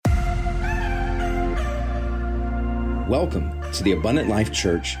Welcome to the Abundant Life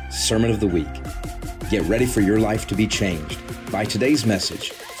Church Sermon of the Week. Get ready for your life to be changed by today's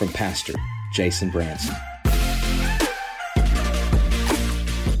message from Pastor Jason Branson.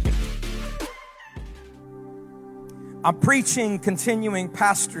 I'm preaching continuing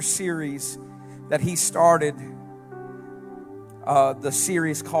pastor series that he started, the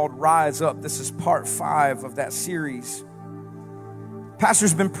series called Rise Up. This is part 5 of that series.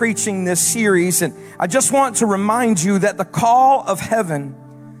 Pastor's been preaching this series, and I just want to remind you that the call of heaven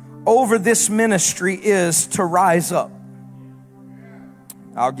over this ministry is to rise up.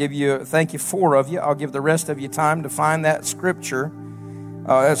 Thank you, 4 of you. I'll give the rest of you time to find that scripture.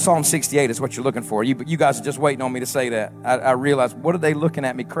 Psalm 68 is what you're looking for. You guys are just waiting on me to say that. I realize, what are they looking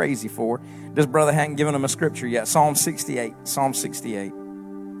at me crazy for? This brother hadn't given them a scripture yet. Psalm 68. Psalm 68.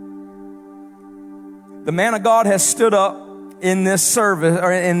 The man of God has stood up in this service,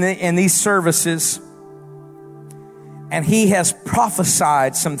 or in these services, and he has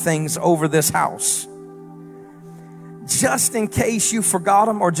prophesied some things over this house. Just in case you forgot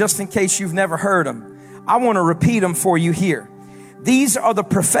them, or just in case you've never heard them, I want to repeat them for you here. These are the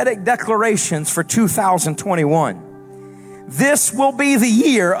prophetic declarations for 2021. This will be the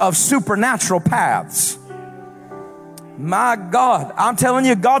year of supernatural paths. My God, I'm telling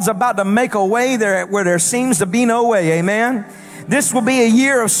you, God's about to make a way there where there seems to be no way. Amen. This will be a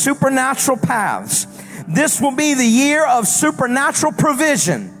year of supernatural paths. This will be the year of supernatural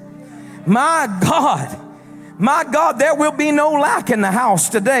provision. My God, there will be no lack in the house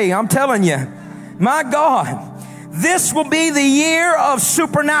today. I'm telling you, my God, this will be the year of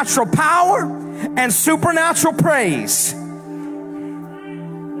supernatural power and supernatural praise.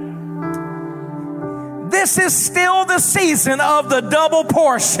 This is still the season of the double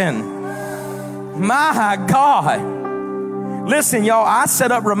portion. My God. Listen, y'all, I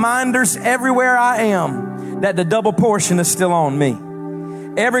set up reminders everywhere I am that the double portion is still on me.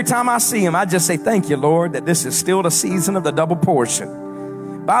 Every time I see him, I just say, thank you, Lord, that this is still the season of the double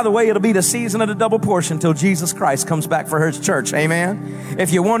portion. By the way, it'll be the season of the double portion until Jesus Christ comes back for his church. Amen.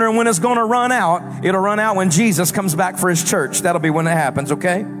 If you're wondering when it's going to run out, it'll run out when Jesus comes back for his church. That'll be when it happens,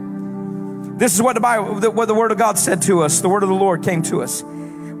 okay? This is what the Word of God said to us. The Word of the Lord came to us.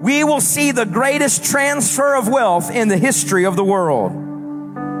 We will see the greatest transfer of wealth in the history of the world.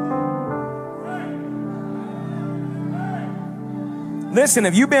 Listen,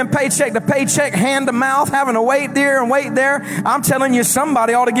 if you've been paycheck to paycheck, hand to mouth, having to wait there and wait there, I'm telling you,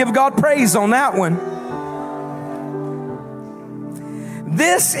 somebody ought to give God praise on that one.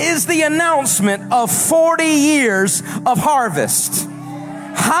 This is the announcement of 40 years of harvest.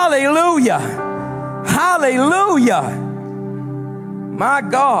 Hallelujah. Hallelujah. My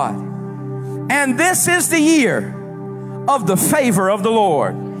God. And this is the year of the favor of the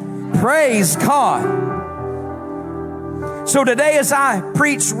Lord. Praise God. So today, as I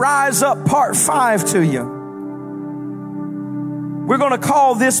preach Rise Up Part 5 to you, we're going to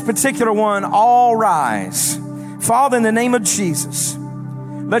call this particular one All Rise. Father, in the name of Jesus,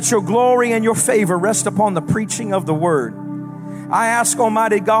 let your glory and your favor rest upon the preaching of the word. I ask,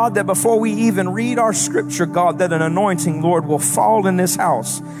 Almighty God, that before we even read our scripture, God, that an anointing, Lord, will fall in this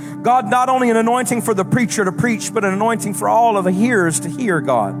house. God, not only an anointing for the preacher to preach, but an anointing for all of the hearers to hear,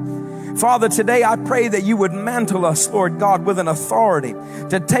 God. Father, today I pray that you would mantle us, Lord God, with an authority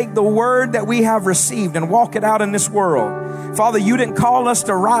to take the word that we have received and walk it out in this world. Father, you didn't call us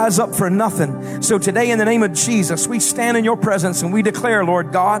to rise up for nothing. So today, in the name of Jesus, we stand in your presence and we declare,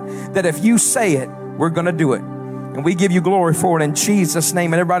 Lord God, that if you say it, we're going to do it. And we give you glory for it in Jesus'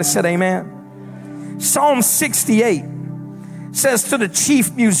 name. And everybody said amen. Psalm 68 says to the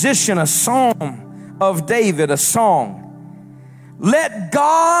chief musician, a psalm of David, a song. Let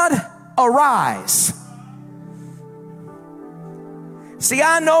God arise. See,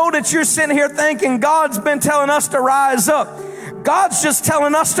 I know that you're sitting here thinking God's been telling us to rise up. God's just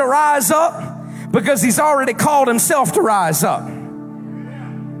telling us to rise up because he's already called himself to rise up.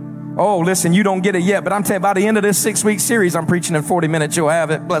 Oh, listen, you don't get it yet, but I'm telling you, by the end of this 6-week series, I'm preaching in 40 minutes. You'll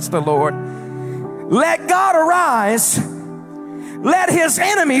have it. Bless the Lord. Let God arise. Let his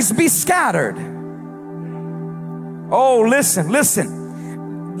enemies be scattered. Oh, listen.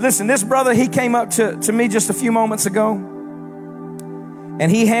 This brother, he came up to me just a few moments ago, and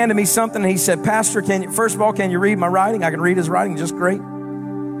he handed me something, and he said, Pastor, first of all, can you read my writing? I can read his writing just great.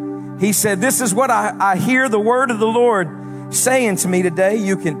 He said, this is what I hear the word of the Lord saying to me today.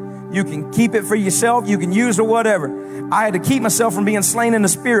 You can keep it for yourself. You can use it or whatever. I had to keep myself from being slain in the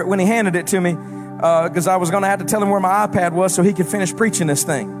spirit when he handed it to me, because I was going to have to tell him where my iPad was so he could finish preaching this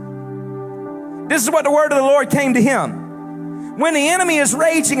thing. This is what the word of the Lord came to him. When the enemy is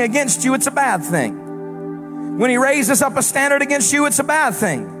raging against you, it's a bad thing. When he raises up a standard against you, it's a bad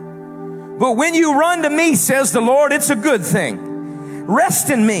thing. But when you run to me, says the Lord, it's a good thing. Rest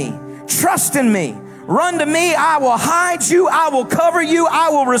in me. Trust in me. Run to me. I will hide you. I will cover you. I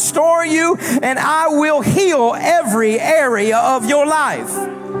will restore you. And I will heal every area of your life.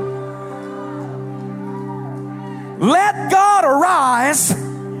 Let God arise.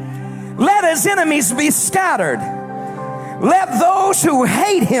 Let his enemies be scattered. Let those who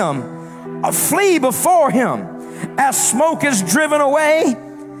hate him flee before him. As smoke is driven away,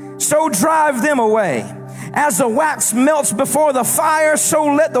 so drive them away. As the wax melts before the fire, so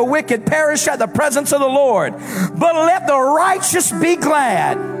let the wicked perish at the presence of the Lord. But let the righteous be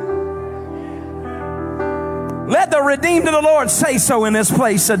glad. Let the redeemed of the Lord say so in this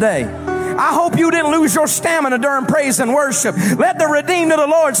place today. I hope you didn't lose your stamina during praise and worship. Let the redeemed of the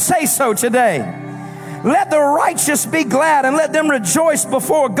Lord say so today. Let the righteous be glad and let them rejoice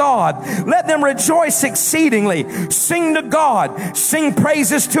before God. Let them rejoice exceedingly. Sing to God. Sing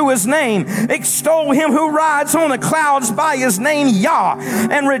praises to his name. Extol him who rides on the clouds by his name, Yah,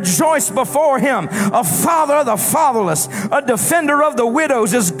 and rejoice before him. A father of the fatherless, a defender of the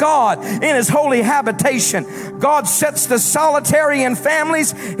widows is God in his holy habitation. God sets the solitary in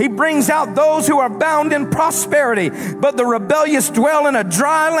families. He brings out those who are bound in prosperity, but the rebellious dwell in a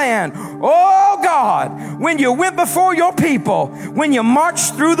dry land. Oh God, when you went before your people, when you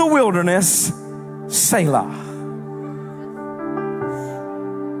marched through the wilderness, Selah.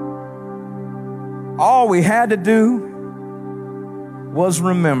 All we had to do was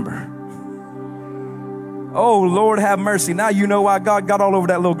remember. Oh, Lord, have mercy. Now you know why God got all over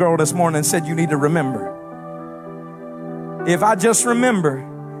that little girl this morning and said you need to remember. If I just remember,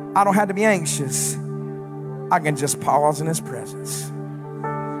 I don't have to be anxious. I can just pause in his presence.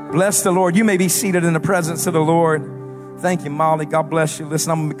 Bless the Lord. You may be seated in the presence of the Lord. Thank you, Molly. God bless you.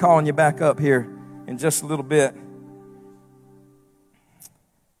 Listen, I'm going to be calling you back up here in just a little bit.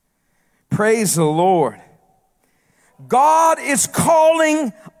 Praise the Lord. God is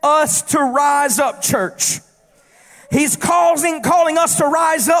calling us to rise up, church. He's calling us to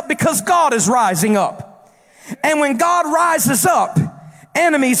rise up because God is rising up. And when God rises up,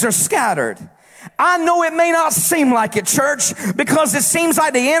 enemies are scattered. I know it may not seem like it, church, because it seems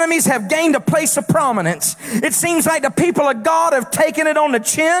like the enemies have gained a place of prominence. It seems like the people of God have taken it on the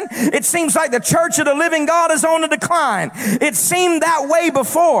chin. It seems like the church of the living God is on the decline. It seemed that way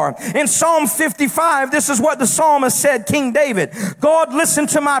before. In Psalm 55, this is what the psalmist said, King David. God, listen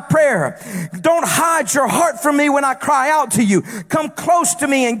to my prayer. Don't hide your heart from me when I cry out to you. Come close to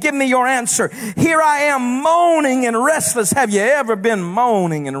me and give me your answer. Here I am moaning and restless. Have you ever been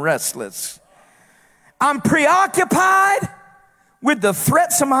moaning and restless? I'm preoccupied with the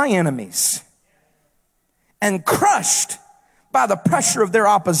threats of my enemies and crushed by the pressure of their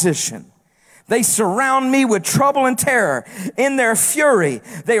opposition. They surround me with trouble and terror. In their fury,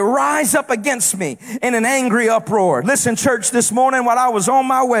 they rise up against me in an angry uproar. Listen, church, this morning while I was on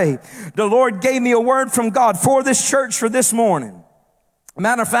my way, the Lord gave me a word from God for this church for this morning.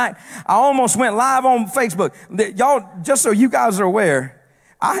 Matter of fact, I almost went live on Facebook. Y'all, just so you guys are aware,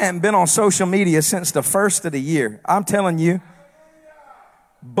 I haven't been on social media since the first of the year. I'm telling you,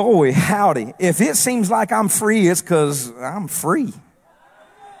 boy, howdy. If it seems like I'm free, it's because I'm free.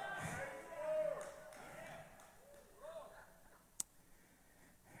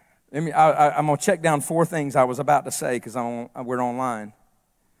 I'm going to check down 4 things I was about to say because we're online.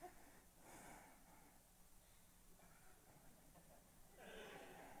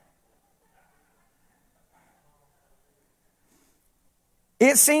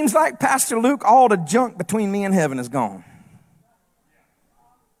 It seems like, Pastor Luke, all the junk between me and heaven is gone.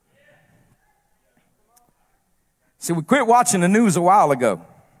 See, we quit watching the news a while ago.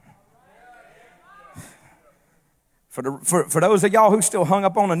 For those of y'all who still hung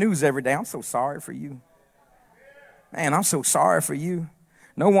up on the news every day, I'm so sorry for you. Man, I'm so sorry for you.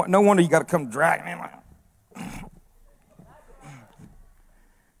 No wonder you got to come dragging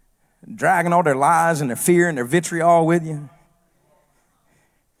all their lies and their fear and their vitriol with you.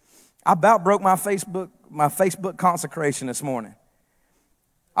 I about broke my Facebook consecration this morning.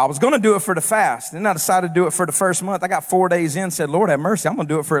 I was going to do it for the fast. Then I decided to do it for the first month. I got 4 days in, said, Lord have mercy, I'm going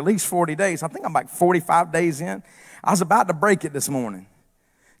to do it for at least 40 days. I think I'm like 45 days in. I was about to break it this morning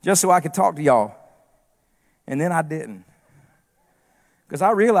just so I could talk to y'all. And then I didn't. Because I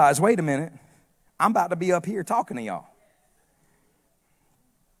realized, wait a minute, I'm about to be up here talking to y'all.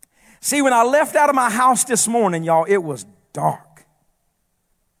 See, when I left out of my house this morning, y'all, it was dark.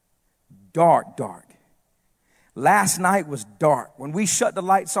 Dark. Last night was dark. When we shut the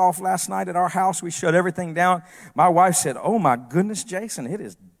lights off last night at our house, we shut everything down. My wife said, oh my goodness, Jason, it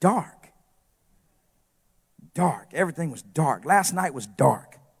is dark. Dark. Everything was dark. Last night was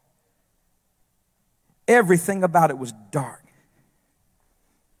dark. Everything about it was dark.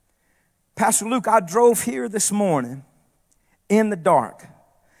 Pastor Luke, I drove here this morning in the dark.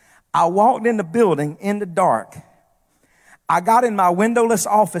 I walked in the building in the dark. I got in my windowless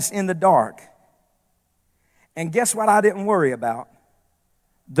office in the dark. And guess what I didn't worry about?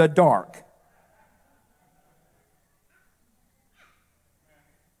 The dark.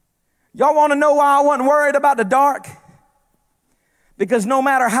 Y'all want to know why I wasn't worried about the dark? Because no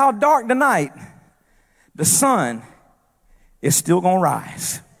matter how dark the night, the sun is still going to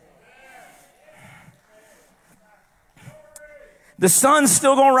rise. The sun's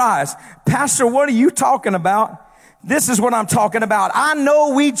still going to rise. Pastor, what are you talking about? This is what I'm talking about. I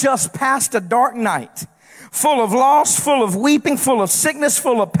know we just passed a dark night. Full of loss, full of weeping, full of sickness,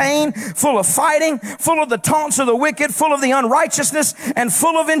 full of pain, full of fighting, full of the taunts of the wicked, full of the unrighteousness, and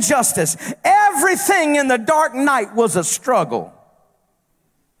full of injustice. Everything in the dark night was a struggle.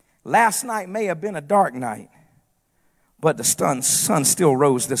 Last night may have been a dark night, but the sun still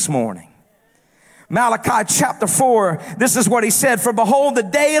rose this morning. Malachi chapter 4, this is what he said, for behold, the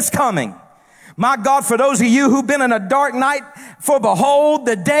day is coming. My God, for those of you who've been in a dark night, for behold,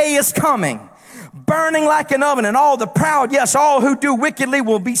 the day is coming. Burning like an oven, and all the proud, yes, all who do wickedly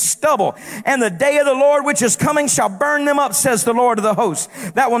will be stubble. And the day of the Lord which is coming shall burn them up, says the Lord of the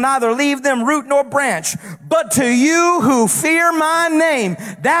hosts, that will neither leave them root nor branch. But to you who fear my name,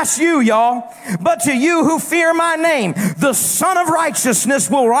 that's you, y'all. But to you who fear my name, the Son of Righteousness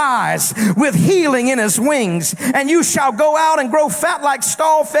will rise with healing in his wings. And you shall go out and grow fat like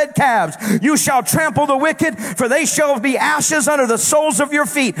stall-fed calves. You shall trample the wicked, for they shall be ashes under the soles of your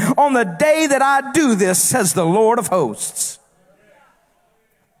feet on the day that I do this, says the Lord of hosts.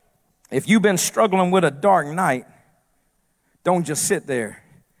 If you've been struggling with a dark night, don't just sit there.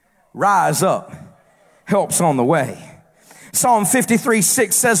 Rise up. Help's on the way. Psalm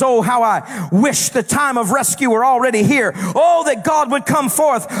 53:6 says, oh, how I wish the time of rescue were already here. Oh, that God would come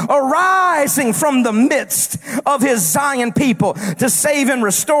forth, arising from the midst of his Zion people to save and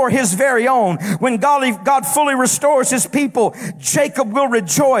restore his very own. When God fully restores his people, Jacob will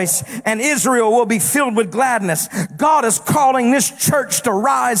rejoice and Israel will be filled with gladness. God is calling this church to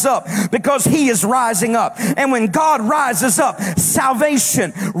rise up because he is rising up. And when God rises up,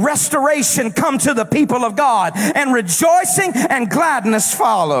 salvation, restoration come to the people of God, and rejoicing and gladness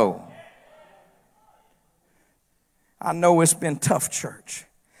follow. I know it's been tough, church.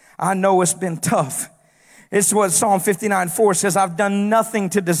 I know it's been tough. It's what Psalm 59:4 says, I've done nothing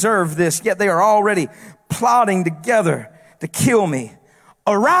to deserve this, yet they are already plotting together to kill me.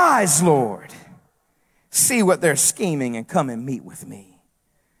 Arise, Lord. See what they're scheming and come and meet with me.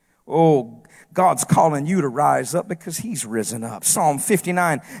 Oh, God's calling you to rise up because he's risen up. Psalm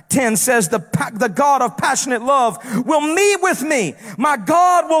 59:10 says, the God of passionate love will meet with me. My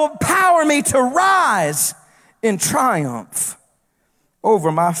God will empower me to rise in triumph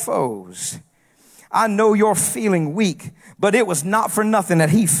over my foes. I know you're feeling weak, but it was not for nothing that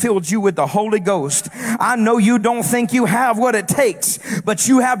he filled you with the Holy Ghost. I know you don't think you have what it takes, but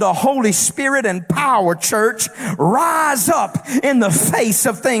you have the Holy Spirit and power, church. Rise up in the face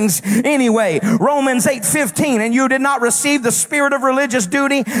of things anyway. Romans 8:15, and you did not receive the spirit of religious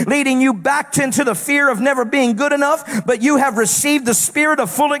duty, leading you back into the fear of never being good enough, but you have received the spirit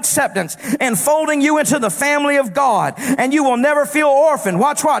of full acceptance, enfolding you into the family of God, and you will never feel orphaned.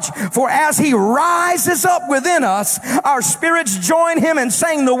 Watch. For as he rises up within us, our spirits join him in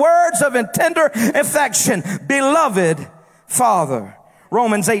saying the words of tender affection, beloved Father.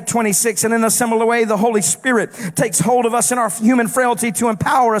 Romans 8:26, and in a similar way, the Holy Spirit takes hold of us in our human frailty to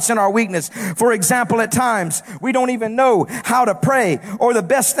empower us in our weakness. For example, at times, we don't even know how to pray or the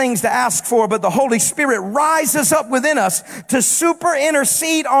best things to ask for, but the Holy Spirit rises up within us to super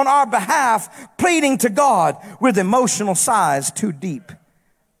intercede on our behalf, pleading to God with emotional sighs too deep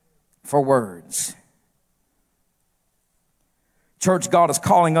for words. Church, God is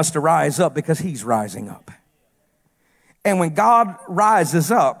calling us to rise up because he's rising up. And when God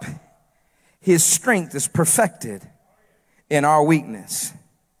rises up, his strength is perfected in our weakness.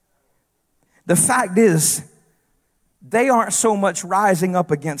 The fact is, they aren't so much rising up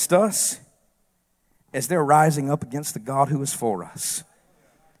against us as they're rising up against the God who is for us.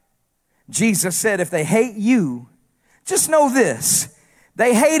 Jesus said, if they hate you, just know this,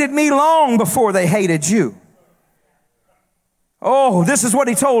 they hated me long before they hated you. Oh, this is what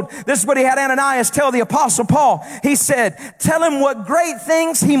he had Ananias tell the Apostle Paul. He said, tell him what great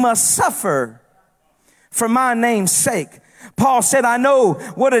things he must suffer for my name's sake. Paul said, I know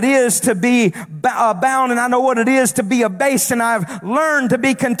what it is to be bound, and I know what it is to be abased, and I've learned to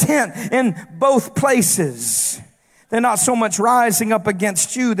be content in both places. They're not so much rising up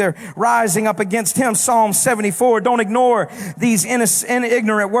against you, they're rising up against him. Psalm 74, don't ignore these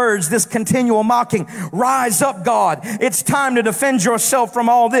ignorant words, this continual mocking. Rise up, God. It's time to defend yourself from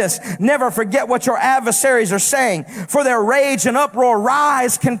all this. Never forget what your adversaries are saying, for their rage and uproar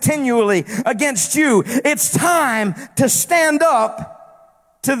rise continually against you. It's time to stand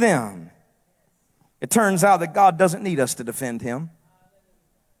up to them. It turns out that God doesn't need us to defend him.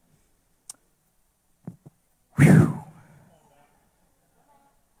 Whew.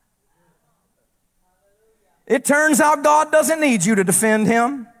 It turns out God doesn't need you to defend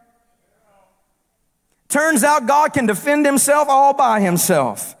him. Turns out God can defend himself all by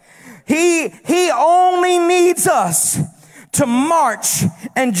himself. He only needs us to march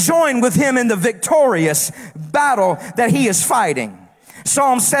and join with him in the victorious battle that he is fighting.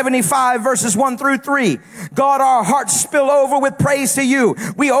 Psalm 75 verses 1 through 3. God, our hearts spill over with praise to you.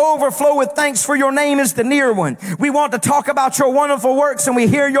 We overflow with thanks, for your name is the near one. We want to talk about your wonderful works, and we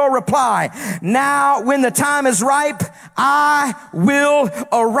hear your reply. Now, when the time is ripe, I will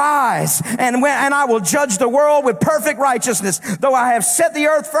arise, and I will judge the world with perfect righteousness. Though I have set the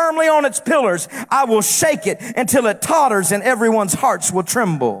earth firmly on its pillars, I will shake it until it totters, and everyone's hearts will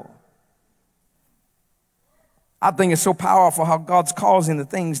tremble. I think it's so powerful how God's causing the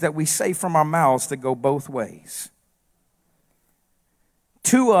things that we say from our mouths to go both ways.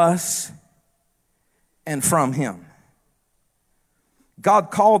 To us and from him. God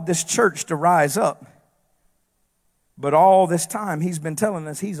called this church to rise up. But all this time he's been telling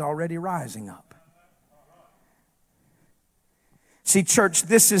us he's already rising up. See, church,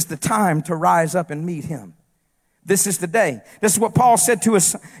 this is the time to rise up and meet him. This is the day. This is what Paul said to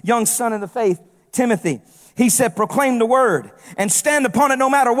his young son in the faith, Timothy. He said, proclaim the word and stand upon it no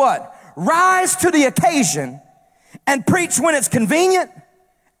matter what. Rise to the occasion and preach when it's convenient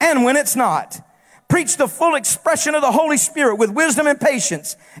and when it's not. Preach the full expression of the Holy Spirit with wisdom and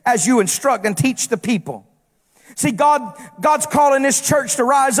patience as you instruct and teach the people. See, God's calling this church to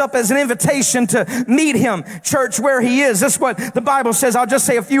rise up as an invitation to meet him, church, where he is. That's what the Bible says. I'll just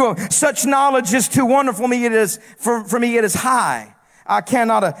say a few of such knowledge is too wonderful for me. It is for me. It is high. I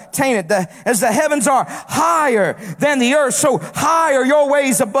cannot attain it. As the heavens are higher than the earth, so high are your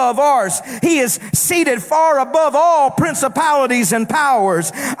ways above ours. He is seated far above all principalities and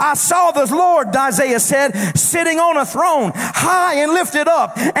powers. I saw the Lord, Isaiah said, sitting on a throne, high and lifted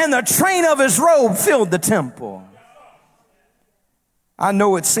up, and the train of his robe filled the temple. I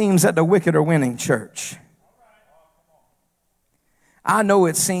know it seems that the wicked are winning, church. I know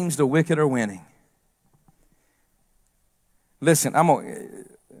it seems the wicked are winning. Listen,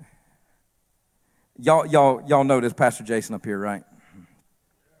 y'all know this Pastor Jason up here, right?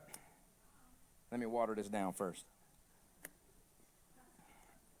 Let me water this down first.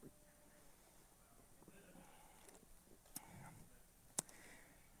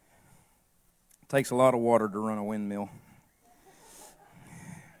 It takes a lot of water to run a windmill.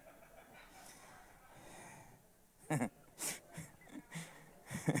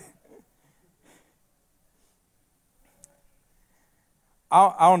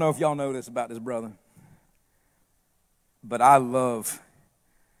 I don't know if y'all know this about this brother, but I love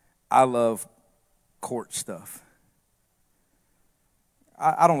court stuff.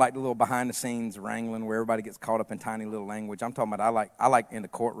 I don't like the little behind the scenes wrangling where everybody gets caught up in tiny little language. I'm talking about I like in the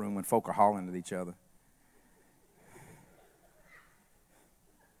courtroom when folk are hollering at each other.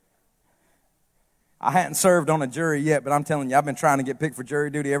 I hadn't served on a jury yet, but I'm telling you, I've been trying to get picked for jury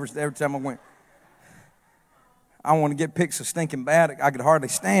duty every time I went. I want to get picked so stinking bad I could hardly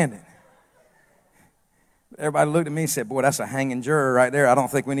stand it. Everybody looked at me and said, boy, that's a hanging juror right there. I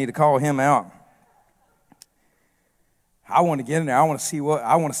don't think we need to call him out. I want to get in there. I want to see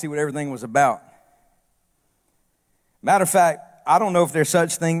what everything was about. Matter of fact, I don't know if there's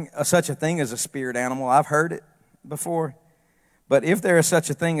such a thing as a spirit animal. I've heard it before. But if there is such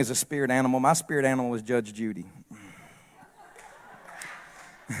a thing as a spirit animal, my spirit animal is Judge Judy.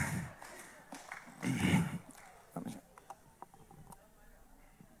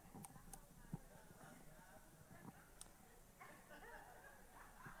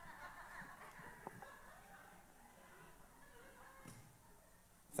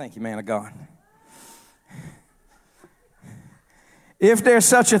 Thank you, man of God. If there's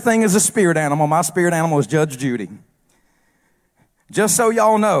such a thing as a spirit animal, my spirit animal is Judge Judy. Just so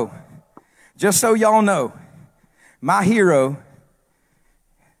y'all know, my hero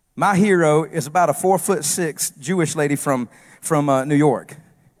is about a 4'6" Jewish lady from New York.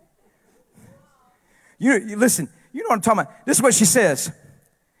 You listen, you know what I'm talking about? This is what she says.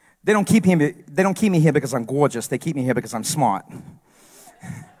 They don't keep me here because I'm gorgeous. They keep me here because I'm smart.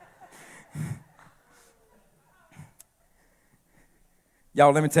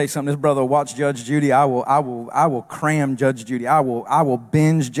 Y'all, let me tell you something. This brother will watch Judge Judy. I will cram Judge Judy. I will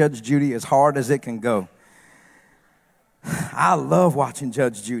binge Judge Judy as hard as it can go. I love watching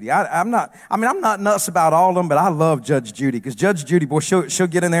Judge Judy. I'm not nuts about all of them, but I love Judge Judy because Judge Judy, boy, she'll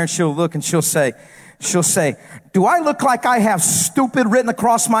get in there and she'll look and she'll say, do I look like I have stupid written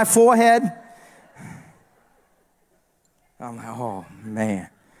across my forehead? I'm like, oh man,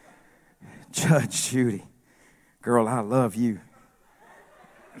 Judge Judy, girl, I love you.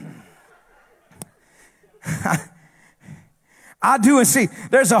 I do, and see,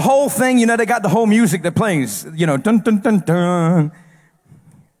 there's a whole thing, they got the whole music that plays, dun, dun, dun, dun.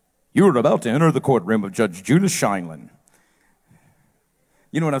 You're about to enter the courtroom of Judge Judith Scheinlin.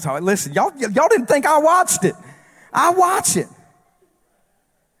 You know what I'm talking about? Listen, y'all didn't think I watched it. I watch it.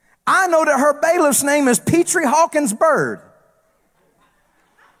 I know that her bailiff's name is Petrie Hawkins Bird.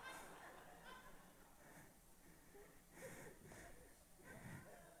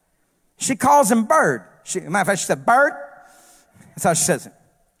 She calls him Bird. Matter of fact, she said, Bird. That's how she says it.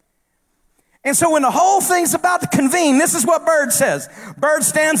 And so when the whole thing's about to convene, this is what Bird says. Bird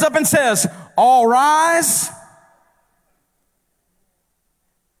stands up and says, all rise.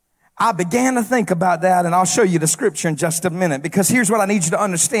 I began to think about that, and I'll show you the scripture in just a minute, because here's what I need you to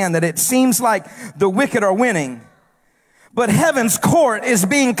understand, that it seems like the wicked are winning, but heaven's court is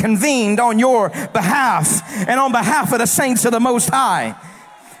being convened on your behalf and on behalf of the saints of the Most High.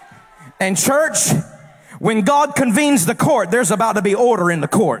 And church, when God convenes the court, there's about to be order in the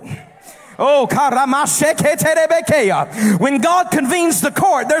court. Oh, when God convenes the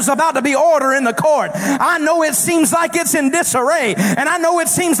court, there's about to be order in the court. I know it seems like it's in disarray, and I know it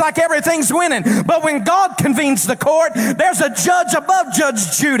seems like everything's winning, but when God convenes the court, there's a judge above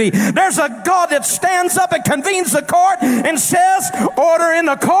Judge Judy. There's a God that stands up and convenes the court and says, order in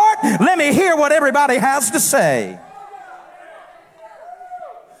the court. Let me hear what everybody has to say.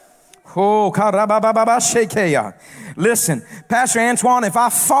 Oh, listen, Pastor Antoine, if I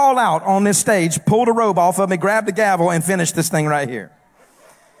fall out on this stage, pull the robe off of me, grab the gavel, and finish this thing right here.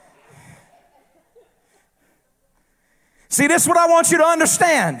 See, this is what I want you to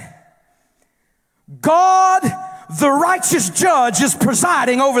understand. God, the righteous judge, is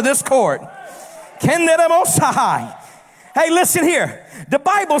presiding over this court. Hey, listen here. The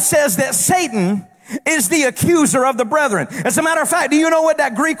Bible says that Satan is the accuser of the brethren. As a matter of fact, do you know what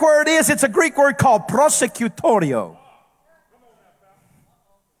that Greek word is? It's a Greek word called prosecutorio.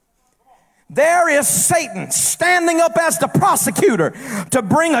 There is Satan standing up as the prosecutor to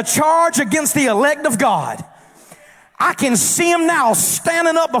bring a charge against the elect of God. I can see him now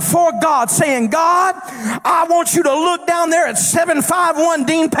standing up before God saying, God, I want you to look down there at 751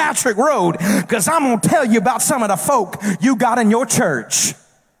 Dean Patrick Road, because I'm going to tell you about some of the folk you got in your church.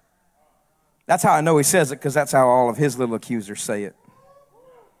 That's how I know he says it, because that's how all of his little accusers say it.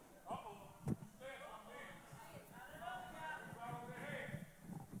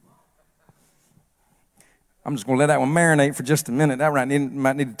 I'm just going to let that one marinate for just a minute. That might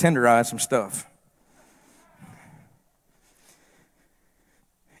need to tenderize some stuff.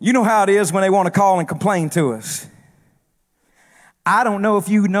 You know how it is when they want to call and complain to us. I don't know if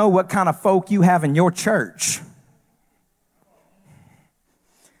you know what kind of folk you have in your church.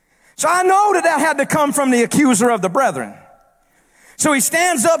 So I know that had to come from the accuser of the brethren. So he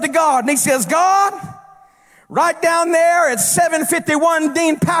stands up to God and he says, God, right down there at 751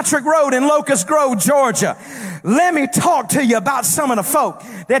 Dean Patrick Road in Locust Grove, Georgia, let me talk to you about some of the folk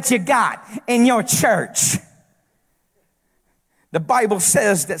that you got in your church. The Bible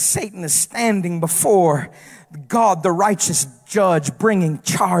says that Satan is standing before God, the righteous judge, bringing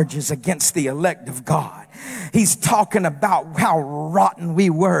charges against the elect of God. He's talking about how rotten we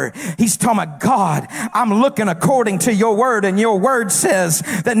were. He's talking about, God, I'm looking according to your word, and your word says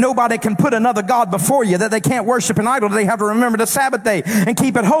that nobody can put another God before you, that they can't worship an idol, they have to remember the Sabbath day and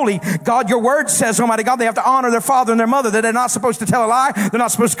keep it holy. God, your word says, Almighty God, they have to honor their father and their mother, that they're not supposed to tell a lie, they're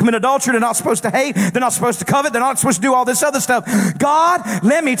not supposed to commit adultery, they're not supposed to hate, they're not supposed to covet, they're not supposed to do all this other stuff. God,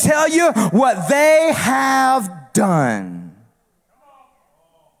 let me tell you what they have done.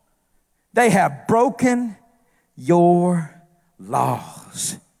 They have broken your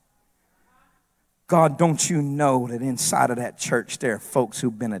laws. God, don't you know that inside of that church there are folks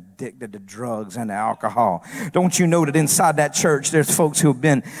who've been addicted to drugs and to alcohol? Don't you know that inside that church there's folks who've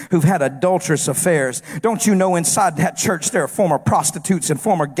had adulterous affairs? Don't you know inside that church there are former prostitutes and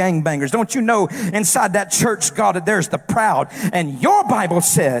former gangbangers? Don't you know inside that church, God, that there's the proud? And your Bible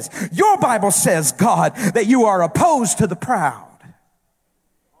says, God, that you are opposed to the proud.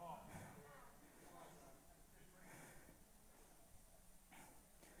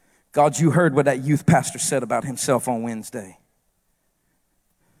 God, you heard what that youth pastor said about himself on Wednesday.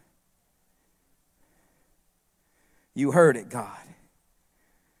 You heard it, God.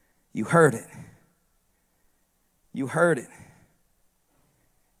 You heard it. You heard it.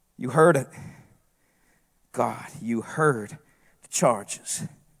 You heard it. God, you heard the charges.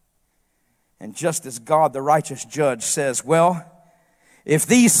 And just as God, the righteous judge, says, well, if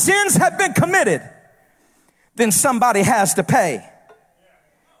these sins have been committed, then somebody has to pay.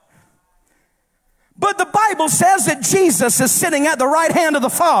 But the Bible says that Jesus is sitting at the right hand of the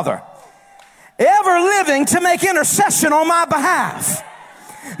Father, ever living to make intercession on my behalf.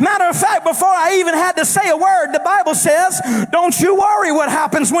 Matter of fact, before I even had to say a word, the Bible says, don't you worry what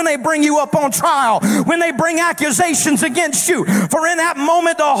happens when they bring you up on trial, when they bring accusations against you. For in that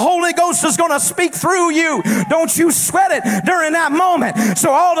moment, the Holy Ghost is going to speak through you. Don't you sweat it during that moment. So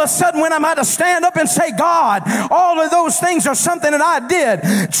all of a sudden, when I'm about to stand up and say, God, all of those things are something that I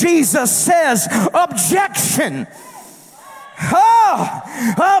did, Jesus says, objection. Oh,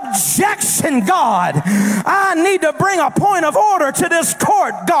 objection, God. I need to bring a point of order to this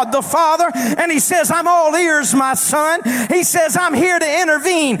court, God the Father. And he says, I'm all ears, my son. He says, I'm here to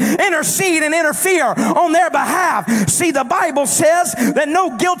intervene, intercede, and interfere on their behalf. See, the Bible says that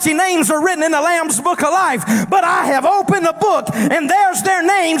no guilty names are written in the Lamb's Book of Life, but I have opened the book, and there's their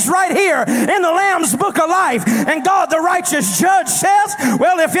names right here in the Lamb's Book of Life. And God, the righteous judge, says,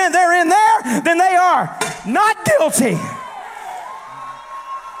 well, if they're in there, then they are not guilty.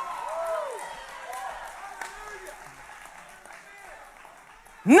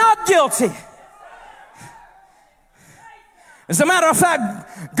 Not guilty. As a matter of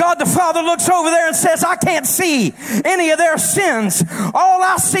fact, God the Father looks over there and says, I can't see any of their sins. All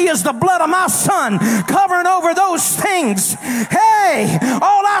I see is the blood of my son covering over those things. Hey,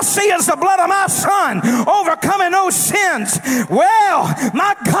 all I see is the blood of my son overcoming those sins. Well,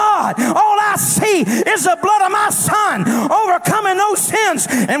 my God, all I see is the blood of my son overcoming those sins.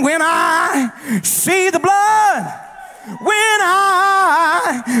 And when I see the blood, when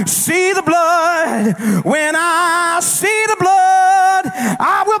I see the blood, when I see the blood,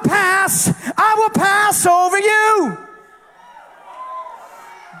 I will pass over you.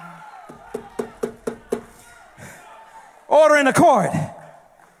 Order in the court.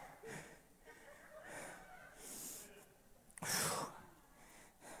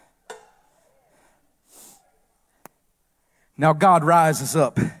 Now God rises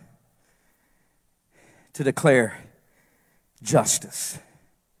up to declare justice.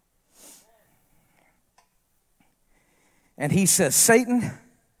 And he says, Satan,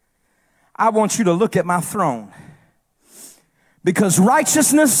 I want you to look at my throne, because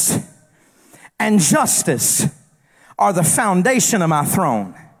righteousness and justice are the foundation of my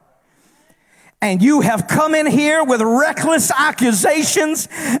throne. And you have come in here with reckless accusations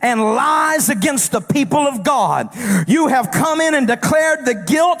and lies against the people of God. You have come in and declared the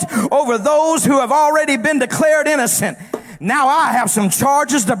guilt over those who have already been declared innocent. Now I have some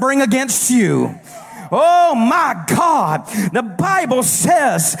charges to bring against you. Oh my God. The Bible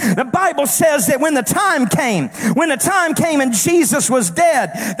says that when the time came and Jesus was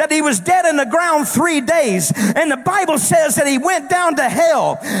dead, that he was dead in the ground 3 days. And the Bible says that he went down to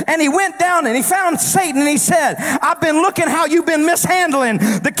hell, and he went down and he found Satan, and he said, I've been looking how you've been mishandling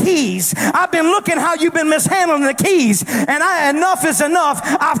the keys. I've been looking how you've been mishandling the keys, and enough is enough.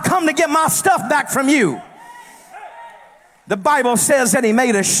 I've come to get my stuff back from you. The Bible says that he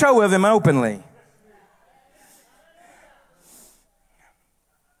made a show of him openly.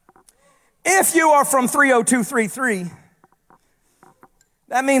 If you are from 30233,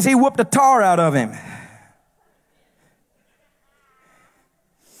 that means he whooped the tar out of him.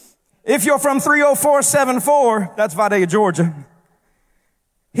 If you're from 30474, that's Vidalia, Georgia,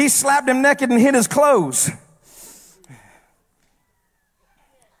 he slapped him naked and hid his clothes.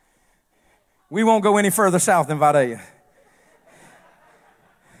 We won't go any further south than Vidalia.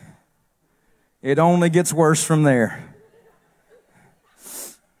 It only gets worse from there.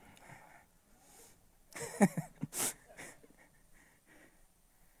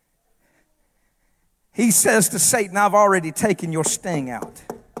 He says to Satan, I've already taken your sting out.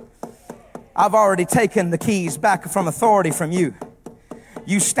 I've already taken the keys back from authority from you.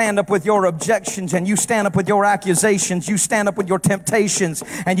 You stand up with your objections, and you stand up with your accusations. You stand up with your temptations,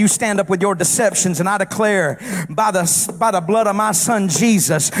 and you stand up with your deceptions. And I declare by the blood of my son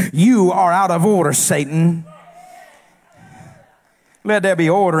Jesus, you are out of order, Satan. Let there be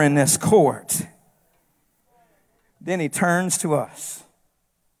order in this court. Then he turns to us.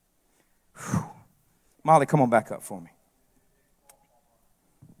 Whew. Molly, come on back up for me.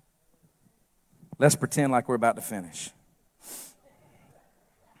 Let's pretend like we're about to finish.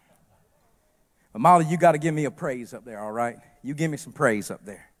 But Molly, you got to give me a praise up there, all right? You give me some praise up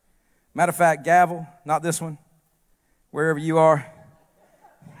there. Matter of fact, gavel, not this one, wherever you are.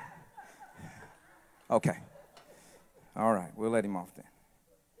 Okay. All right, we'll let him off then.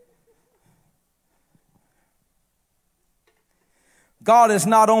 God has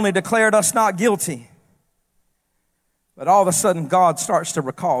not only declared us not guilty, but all of a sudden God starts to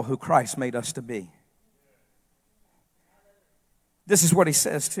recall who Christ made us to be. This is what he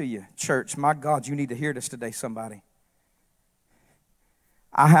says to you, church. My God, you need to hear this today, somebody.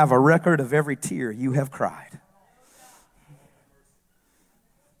 I have a record of every tear you have cried.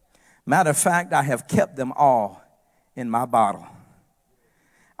 Matter of fact, I have kept them all in my bottle.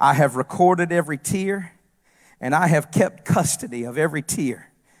 I have recorded every tear, and I have kept custody of every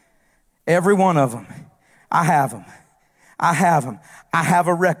tear. Every one of them. I have them. I have them. I have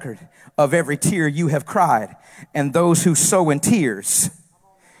a record of every tear you have cried, and those who sow in tears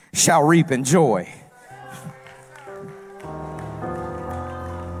shall reap in joy.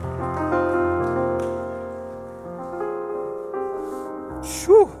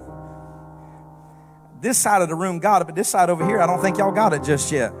 Whew. This side of the room got it, but this side over here, I don't think y'all got it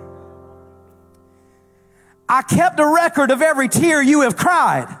just yet. I kept a record of every tear you have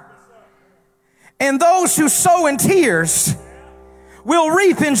cried, and those who sow in tears will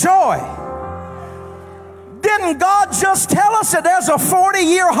reap in joy. Didn't God just tell us that there's a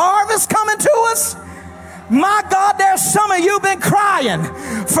 40-year harvest coming to us? My God, there's some of you been crying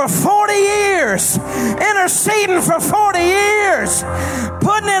for 40 years, interceding for 40 years,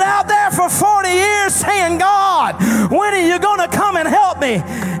 putting it out there for 40 years, saying, God, when are you going to come and help me?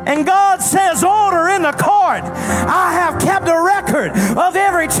 And God says, order in the court. I have kept a record of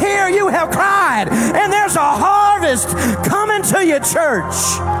every tear you have cried, and there's a harvest coming to your church.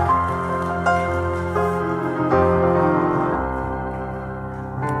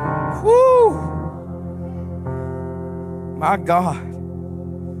 Woo! My God.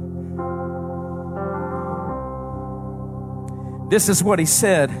 This is what he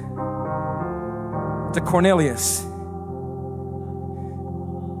said to Cornelius.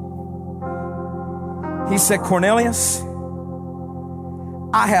 He said, Cornelius,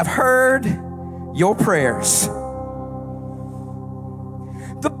 I have heard your prayers.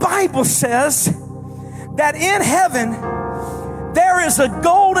 The Bible says that in heaven there is a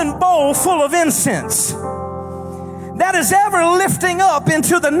golden bowl full of incense that is ever lifting up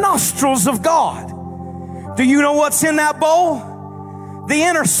into the nostrils of God. Do you know what's in that bowl? The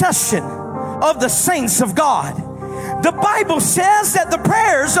intercession of the saints of God. The Bible says that the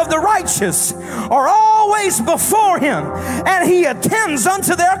prayers of the righteous are always before him, and he attends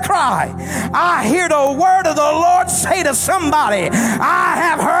unto their cry. I hear the word of the Lord say to somebody, I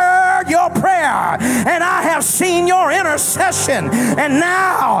have heard your prayer, and I have seen your intercession, and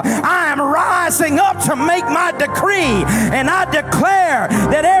now I am rising up to make my decree, and I declare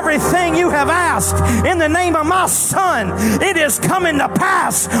that everything you have asked in the name of my Son, it is coming to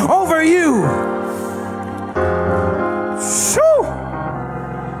pass over you. Shoo!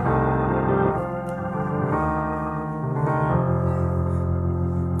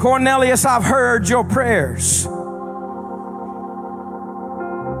 Cornelius, I've heard your prayers,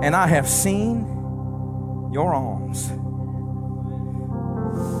 and I have seen your alms.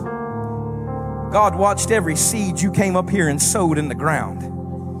 God watched every seed you came up here and sowed in the ground.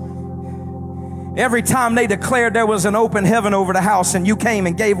 Every time they declared there was an open heaven over the house and you came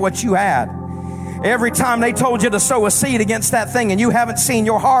and gave what you had. Every time they told you to sow a seed against that thing and you haven't seen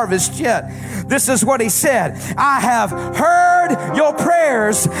your harvest yet. This is what he said. I have heard your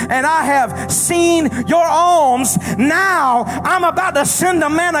prayers and I have seen your alms. Now I'm about to send a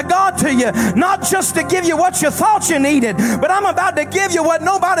man of God to you, not just to give you what you thought you needed, but I'm about to give you what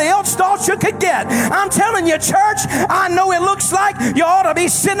nobody else thought you could get. I'm telling you, church, I know it looks like you ought to be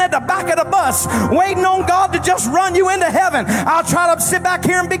sitting at the back of the bus waiting on God to just run you into heaven. I'll try to sit back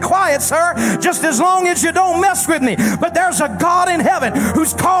here and be quiet, sir, just as as long as you don't mess with me. But there's a God in heaven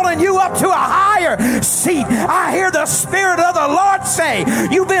who's calling you up to a higher seat. I hear the Spirit of the Lord say,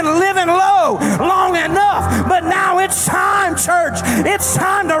 you've been living low long enough, but now it's time, church. It's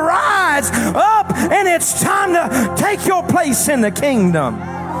time to rise up, and it's time to take your place in the kingdom.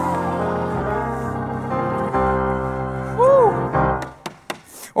 Woo.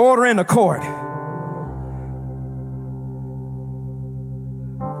 Order in the court.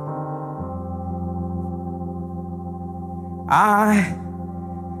 I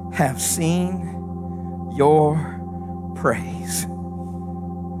have seen your praise.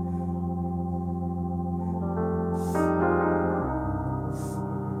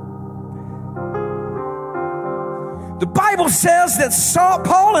 The Bible says that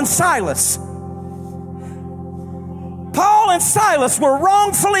Paul and Silas were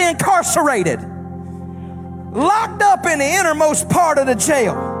wrongfully incarcerated, locked up in the innermost part of the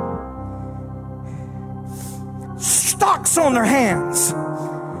jail. Stocks on their hands,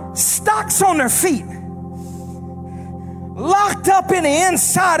 stocks on their feet, locked up in the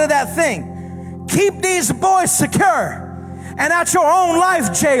inside of that thing. Keep these boys secure, and at your own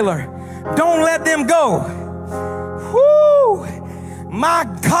life, jailer, don't let them go. Whoo! My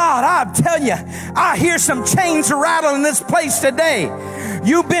God, I tell you, I hear some chains rattle in this place today.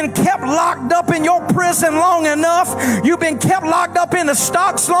 You've been kept locked up in your prison long enough. You've been kept locked up in the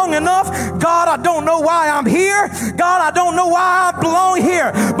stocks long enough. God, I don't know why I'm here. God, I don't know why I belong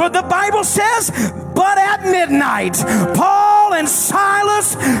here. But the Bible says, but at midnight, Paul and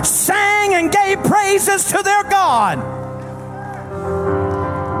Silas sang and gave praises to their God.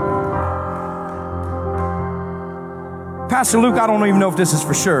 Pastor Luke, I don't even know if this is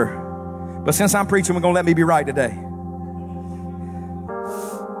for sure, but since I'm preaching, we're going to let me be right today.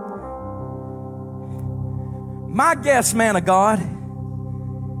 My guess, man of God,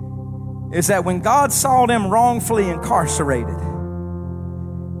 is that when God saw them wrongfully incarcerated,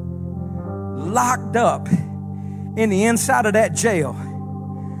 locked up in the inside of that jail,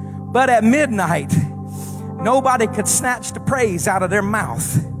 but at midnight, nobody could snatch the praise out of their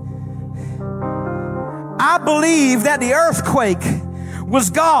mouth. I believe that the earthquake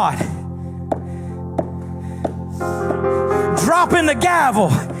was God dropping the gavel,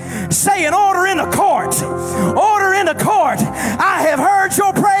 saying, order in the court, order in the court. I have heard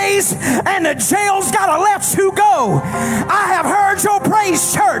your praise, and the jail's got to let you go. I have heard your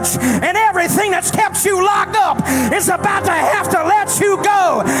praise, church, and everything that's kept you locked up is about to have to let you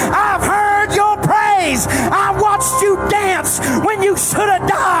go. I've heard your praise. I watched you dance when you should have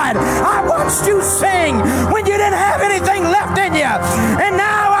died. I watched you sing when you didn't have anything left in you. And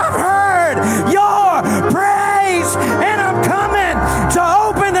now I've heard your praise, and I'm coming to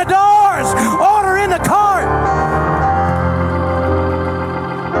open the doors. Order in the court.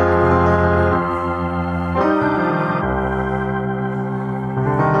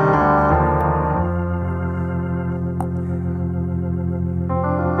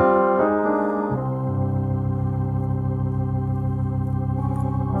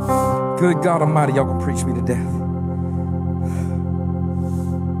 Good God Almighty, y'all gonna preach me to death.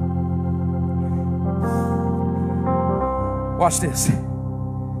 Watch this.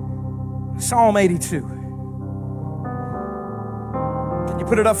 Psalm 82. Can you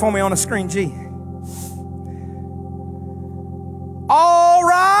put it up for me on the screen, G? All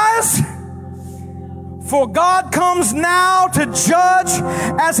rise, for God comes now to judge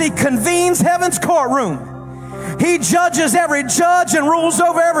as he convenes heaven's courtroom. He judges every judge and rules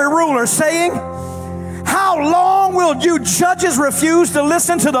over every ruler, saying, how long will you judges refuse to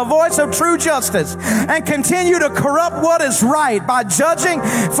listen to the voice of true justice and continue to corrupt what is right by judging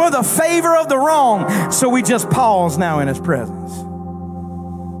for the favor of the wrong? So we just pause now in his presence.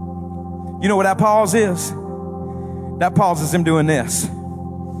 You know what that pause is? That pause is him doing this.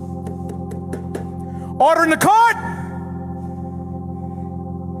 Order in the court.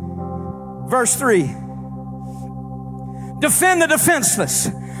 Verse 3. Defend the defenseless,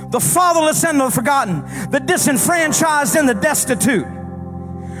 the fatherless and the forgotten, the disenfranchised and the destitute.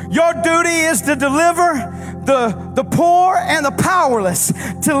 Your duty is to deliver the poor and the powerless,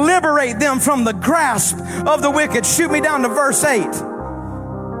 to liberate them from the grasp of the wicked. Shoot me down to verse 8.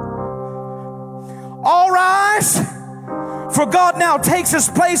 All rise, for God now takes his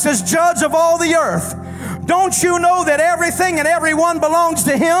place as judge of all the earth. Don't you know that everything and everyone belongs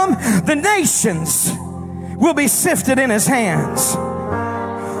to him? The nations will be sifted in his hands.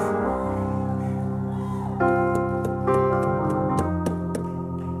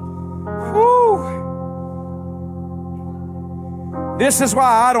 Whew. This is why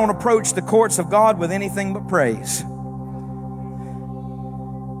I don't approach the courts of God with anything but praise.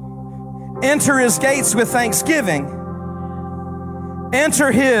 Enter his gates with thanksgiving.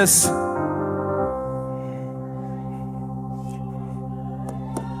 Enter his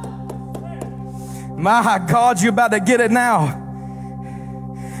my God, you're about to get it now.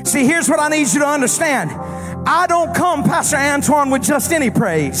 See, here's what I need you to understand. I don't come, Pastor Antoine, with just any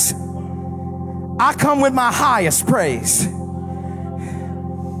praise. I come with my highest praise.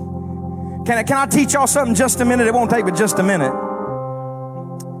 Can I teach y'all something just a minute? It won't take but just a minute.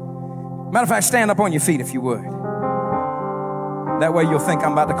 Matter of fact, stand up on your feet if you would. That way you'll think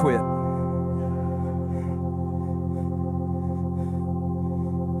I'm about to quit.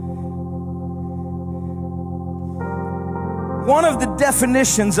 One of the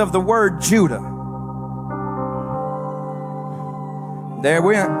definitions of the word Judah. There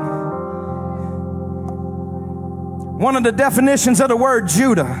we are. One of the definitions of the word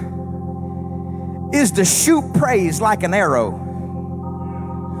Judah is to shoot praise like an arrow.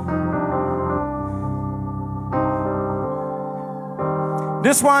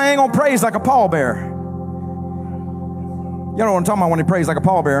 This is why I ain't gonna praise like a pallbearer. You know what I'm talking about when he prays like a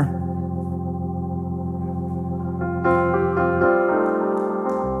pallbearer.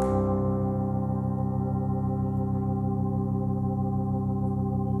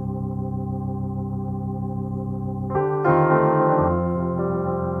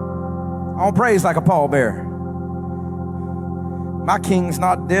 I don't praise like a pallbearer. My king's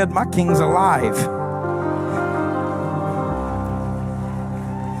not dead, my king's alive.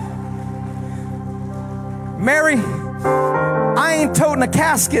 Mary, I ain't toting a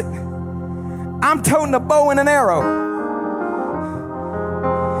casket. I'm toting a bow and an arrow.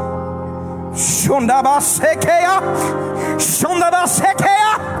 Shundabasekea,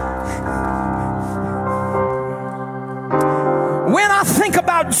 shundabasekea. When I think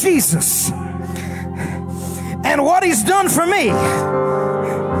about Jesus and what he's done for me,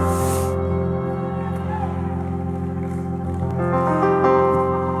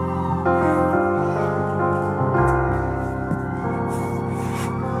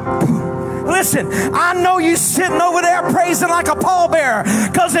 listen, I know you sitting over there praising like a pallbearer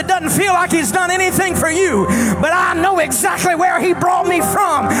because it doesn't feel like he's done anything for you. But I know exactly where he brought me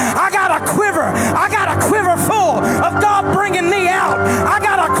from. I got a quiver. I got a quiver full of God bringing me out. I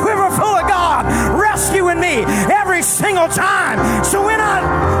got a quiver full of God rescuing me every single time. So when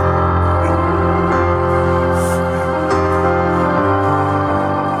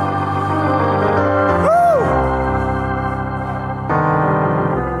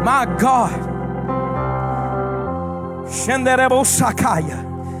my God, Shenderebo Sakaya.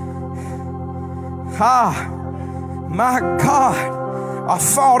 My God, I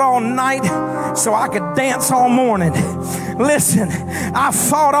fought all night so I could dance all morning. Listen, I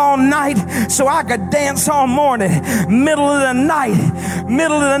fought all night so I could dance all morning. Middle of the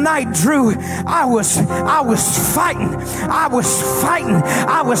night, Drew, I was fighting. I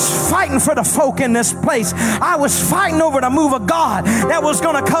was fighting for the folk in this place. I was fighting over the move of God that was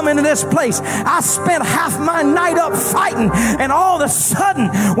going to come into this place. I spent half my night up fighting, and all of a sudden,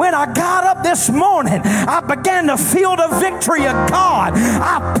 when I got up this morning, I began to feel the victory of God.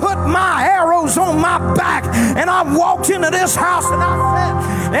 I put my arrows on my back, and I walked into this house,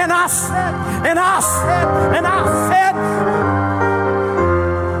 and I said,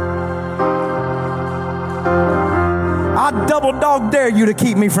 I double dog dare you to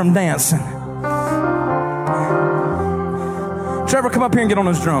keep me from dancing. Trevor, come up here and get on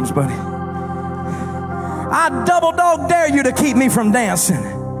those drums, buddy. I double dog dare you to keep me from dancing.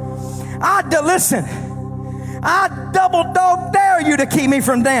 Listen, I double dog dare you to keep me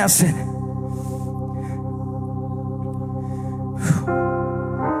from dancing.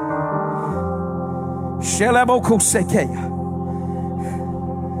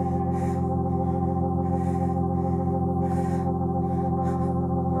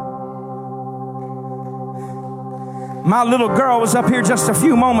 My little girl was up here just a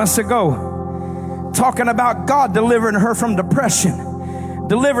few moments ago talking about God delivering her from depression,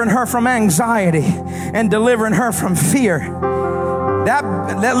 delivering her from anxiety, and delivering her from fear.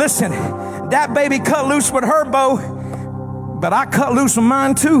 Listen, that baby cut loose with her bow, but I cut loose with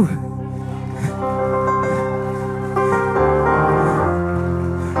mine too.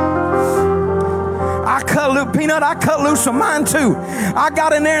 Peanut, I cut loose of mine too. I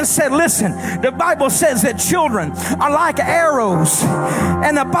got in there and said, listen, the Bible says that children are like arrows.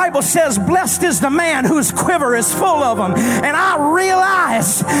 And the Bible says, blessed is the man whose quiver is full of them. And I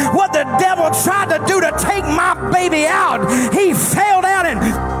realized what the devil tried to do to take my baby out. He failed out and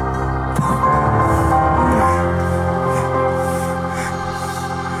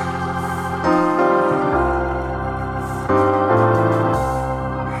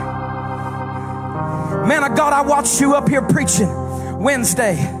I watched you up here preaching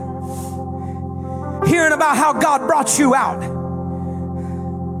Wednesday, hearing about how God brought you out.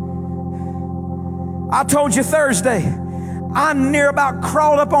 I told you Thursday, I near about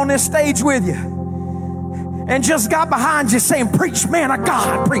crawled up on this stage with you and just got behind you saying, preach, man of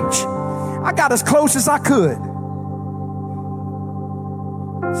God, preach. I got as close as I could.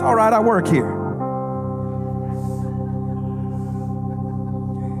 It's all right, I work here.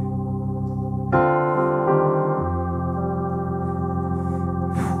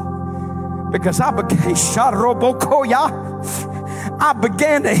 Because I began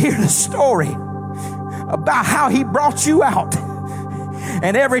to hear the story about how he brought you out.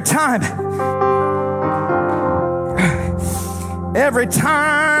 And every time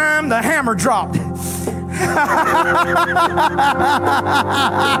the hammer dropped,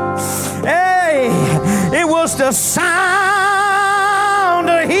 hey, it was the sound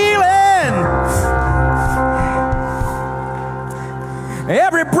of healing.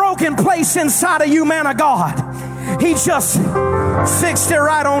 Every broken place inside of you, man of God, he just fixed it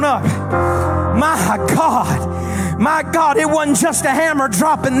right on up. My God, it wasn't just a hammer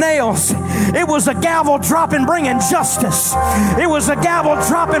dropping nails. It was a gavel dropping, bringing justice. It was a gavel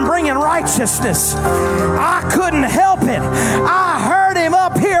dropping, bringing righteousness. I couldn't help it. I heard him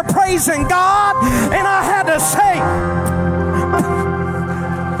up here praising God, and I had to say,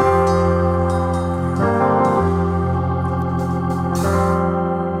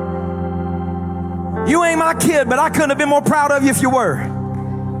 you ain't my kid, but I couldn't have been more proud of you if you were.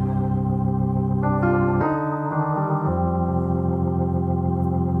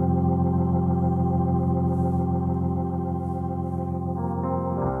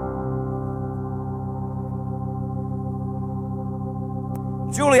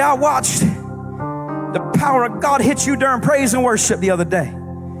 Julie, I watched the power of God hit you during praise and worship the other day.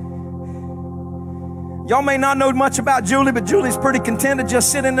 Y'all may not know much about Julie, but Julie's pretty content to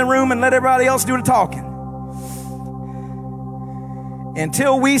just sit in the room and let everybody else do the talking.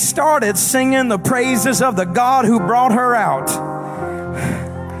 Until we started singing the praises of the God who brought her out.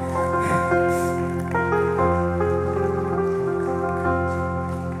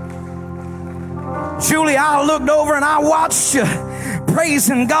 Julie, I looked over and I watched you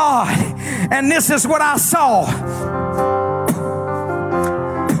praising God, and this is what I saw.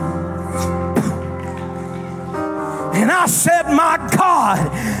 And I said, my God,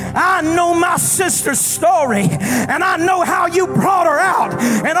 I know my sister's story, and I know how you brought her out.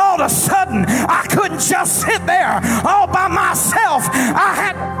 And all of a sudden, I couldn't just sit there all by myself. I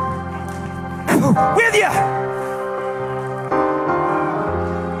had with you.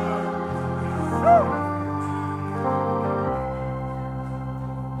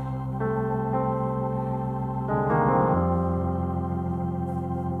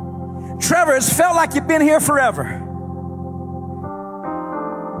 Trevor, it's felt like you've been here forever.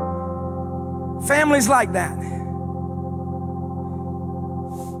 Families like that.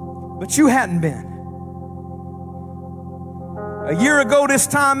 But you hadn't been. A year ago this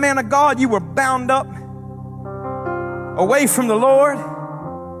time, man of God, you were bound up, away from the Lord,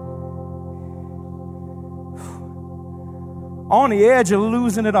 on the edge of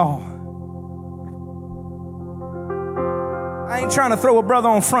losing it all. I ain't trying to throw a brother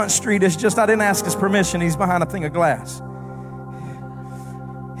on Front Street. It's just I didn't ask his permission. He's behind a thing of glass.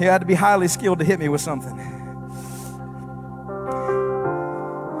 He had to be highly skilled to hit me with something.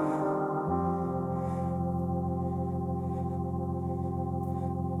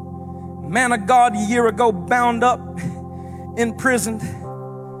 Man of God, a year ago, bound up, imprisoned,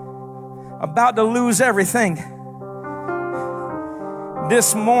 about to lose everything.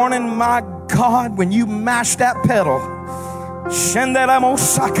 This morning, my God, when you mashed that pedal,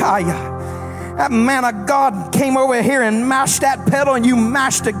 that man of God came over here and mashed that pedal, and you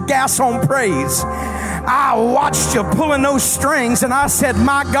mashed the gas on praise. I watched you pulling those strings, and I said,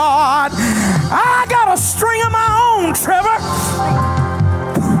 my God, I got a string of my own, Trevor.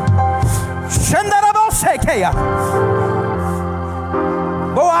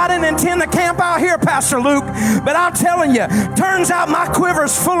 Boy, I didn't intend to camp out here, Pastor Luke, but I'm telling you, turns out my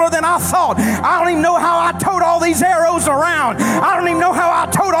quiver's fuller than I thought. I don't even know how I towed all these arrows around. I don't even know how I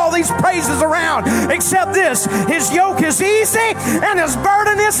towed all these praises around, except this: his yoke is easy and his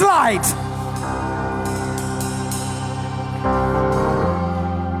burden is light.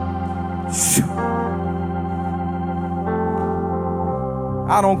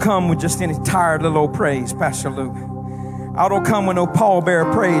 I don't come with just any tired little old praise, Pastor Luke. I don't come with no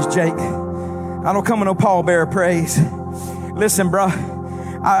pallbearer praise, Jake. I don't come with no pallbearer praise. Listen, bro,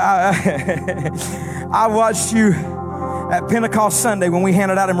 I watched you at Pentecost Sunday when we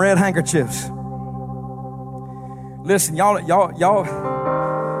handed out them red handkerchiefs. Listen, y'all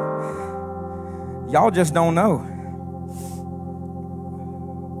just don't know.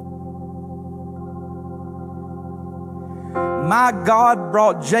 My God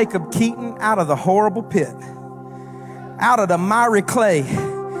brought Jacob Keaton out of the horrible pit, out of the miry clay.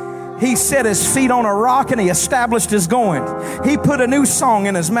 He set his feet on a rock and he established his going. He put a new song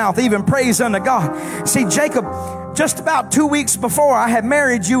in his mouth, even praise unto God. See, Jacob, just about 2 weeks before I had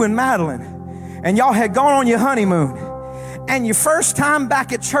married you and Madeline, and y'all had gone on your honeymoon, and your first time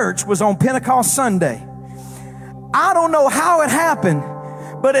back at church was on Pentecost Sunday. I don't know how it happened,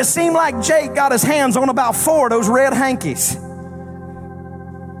 but it seemed like Jake got his hands on about 4 of those red hankies.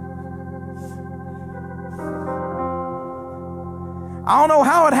 I don't know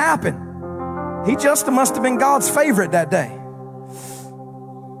how it happened. He just must have been God's favorite that day.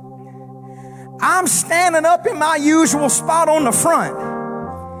 I'm standing up in my usual spot on the front,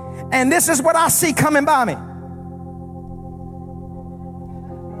 and this is what I see coming by me.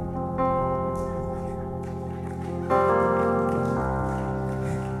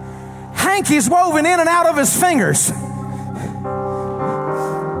 Hankies woven in and out of his fingers.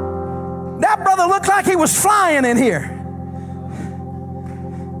 That brother looked like he was flying in here.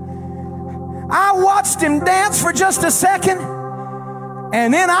 I watched him dance for just a second,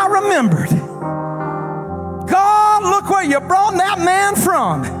 and then I remembered, God, look where you brought that man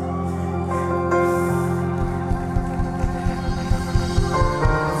from.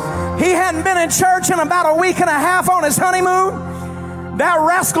 He hadn't been in church in about a week and a half on his honeymoon. That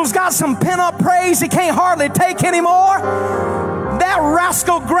rascal's got some pent-up praise he can't hardly take anymore. That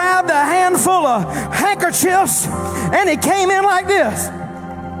rascal grabbed a handful of handkerchiefs, and he came in like this.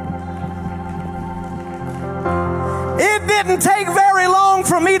 It didn't take very long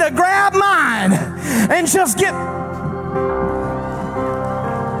for me to grab mine and just get...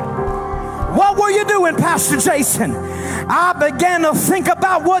 What were you doing, Pastor Jason? I began to think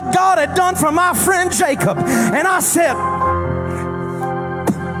about what God had done for my friend Jacob. And I said,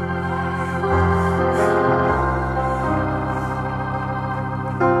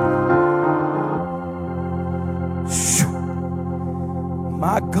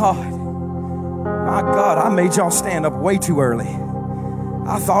 my God, I made y'all stand up way too early.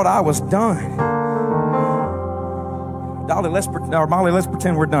 I thought I was done. Molly, let's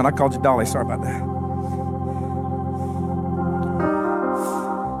pretend we're done. I called you Dolly. Sorry about that.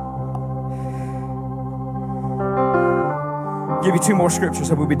 Give you 2 more scriptures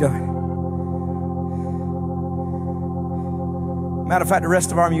and we'll be done. Matter of fact, the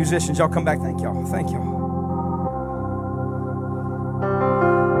rest of our musicians, y'all come back. Thank y'all. Thank y'all.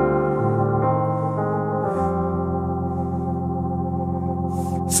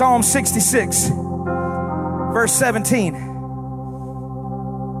 Psalm 66, verse 17.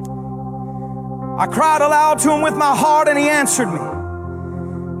 I cried aloud to him with my heart, and he answered me.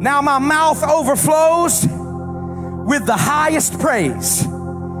 Now my mouth overflows with the highest praise.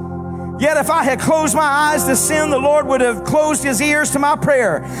 Yet if I had closed my eyes to sin, the Lord would have closed his ears to my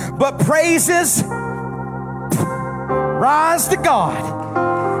prayer. But praises rise to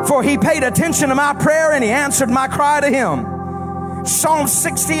God, for he paid attention to my prayer and he answered my cry to him. Psalm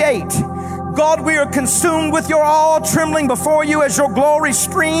 68. God, we are consumed with your awe, trembling before you as your glory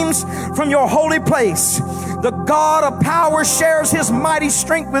streams from your holy place. The God of power shares his mighty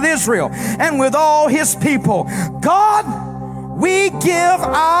strength with Israel and with all his people. God, we give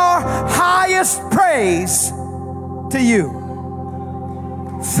our highest praise to you.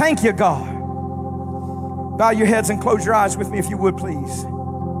 Thank you, God. Bow your heads and close your eyes with me if you would, please.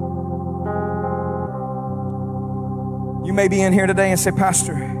 You may be in here today and say,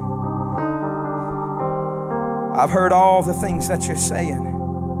 Pastor, I've heard all the things that you're saying,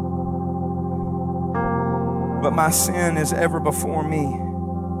 but my sin is ever before me.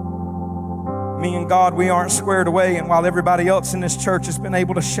 Me and God, we aren't squared away, and while everybody else in this church has been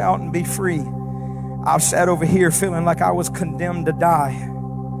able to shout and be free, I've sat over here feeling like I was condemned to die.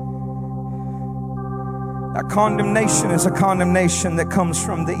 That condemnation is a condemnation that comes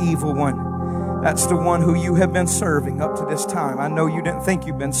from the evil one. That's the one who you have been serving up to this time. I know you didn't think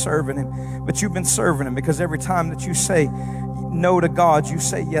you've been serving him, but you've been serving him, because every time that you say no to God, you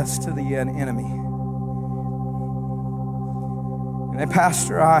say yes to the enemy. And then,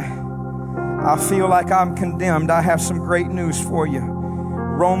 Pastor, I feel like I'm condemned. I have some great news for you.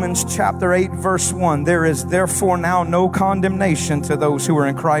 Romans chapter 8, verse 1. There is therefore now no condemnation to those who are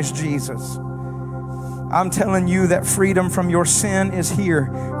in Christ Jesus. I'm telling you that freedom from your sin is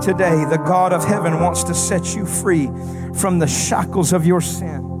here today. The God of heaven wants to set you free from the shackles of your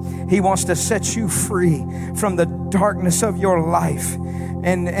sin. He wants to set you free from the darkness of your life.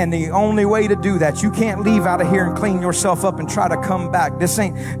 And the only way to do that, you can't leave out of here and clean yourself up and try to come back. This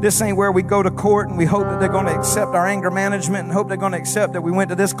ain't where we go to court and we hope that they're going to accept our anger management and hope they're going to accept that we went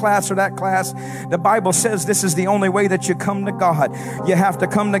to this class or that class. The Bible says this is the only way that you come to God. You have to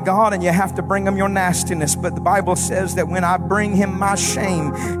come to God and you have to bring him your nastiness. But the Bible says that when I bring him my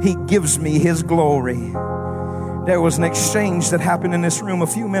shame, he gives me his glory. There was an exchange that happened in this room a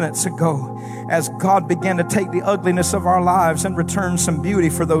few minutes ago as God began to take the ugliness of our lives and return some beauty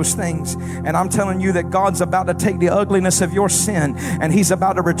for those things. And I'm telling you that God's about to take the ugliness of your sin and he's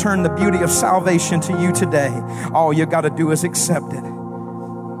about to return the beauty of salvation to you today. All you got to do is accept it.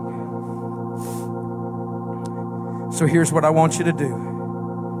 So here's what I want you to do.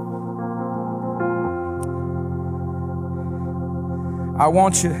 I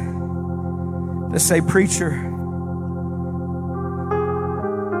want you to say, preacher,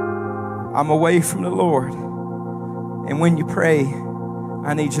 I'm away from the Lord. And when you pray,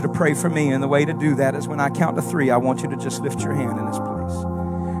 I need you to pray for me. And the way to do that is when I count to 3, I want you to just lift your hand in this place.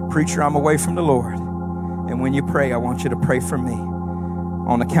 Preacher, I'm away from the Lord. And when you pray, I want you to pray for me.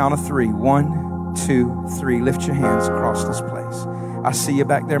 On the count of 3, 1, 2, 3, lift your hands across this place. I see you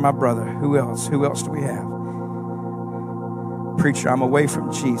back there, my brother. Who else? Who else do we have? Preacher, I'm away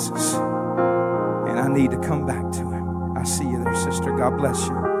from Jesus. And I need to come back to him. I see you there, sister. God bless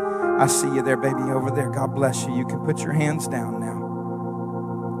you. I see you there, baby, over there. God bless you. You can put your hands down now.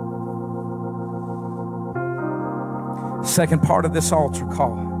 Second part of this altar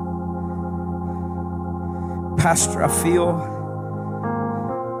call. Pastor, I feel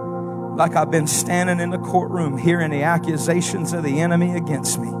like I've been standing in the courtroom hearing the accusations of the enemy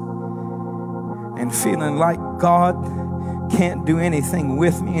against me and feeling like God can't do anything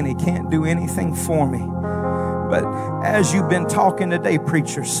with me and he can't do anything for me. But as you've been talking today,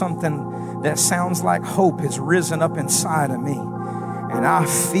 preacher, something that sounds like hope has risen up inside of me. And I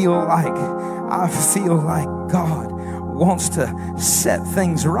feel like God wants to set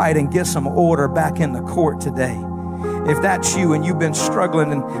things right and get some order back in the court today. If that's you and you've been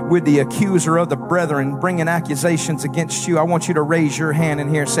struggling with the accuser of the brethren bringing accusations against you, I want you to raise your hand in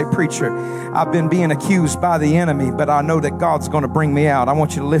here and say, preacher, I've been being accused by the enemy, but I know that God's going to bring me out. I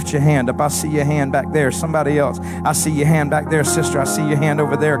want you to lift your hand up. I see your hand back there. Somebody else. I see your hand back there, sister. I see your hand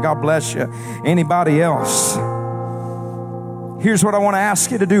over there. God bless you. Anybody else? Here's what I want to ask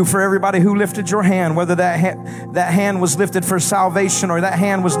you to do for everybody who lifted your hand, whether that hand was lifted for salvation or that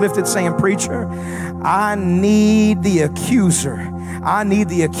hand was lifted saying, preacher, I need the accuser. I need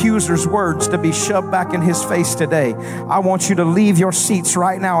the accuser's words to be shoved back in his face today. I want you to leave your seats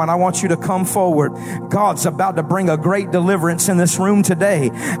right now and I want you to come forward. God's about to bring a great deliverance in this room today.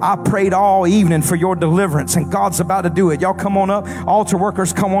 I prayed all evening for your deliverance and God's about to do it. Y'all come on up. Altar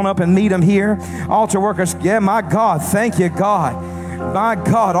workers, come on up and meet him here. Altar workers, yeah, my God, thank you, God. My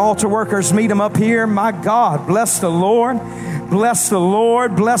God, altar workers, meet him up here. My God, bless the Lord. Bless the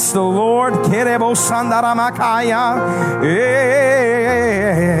Lord. Bless the Lord. Kerebo sandaramakaya.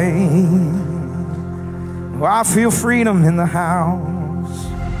 Hey. Well, I feel freedom in the house.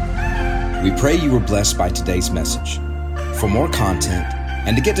 We pray you were blessed by today's message. For more content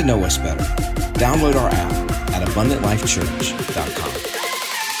and to get to know us better, download our app at abundantlifechurch.com.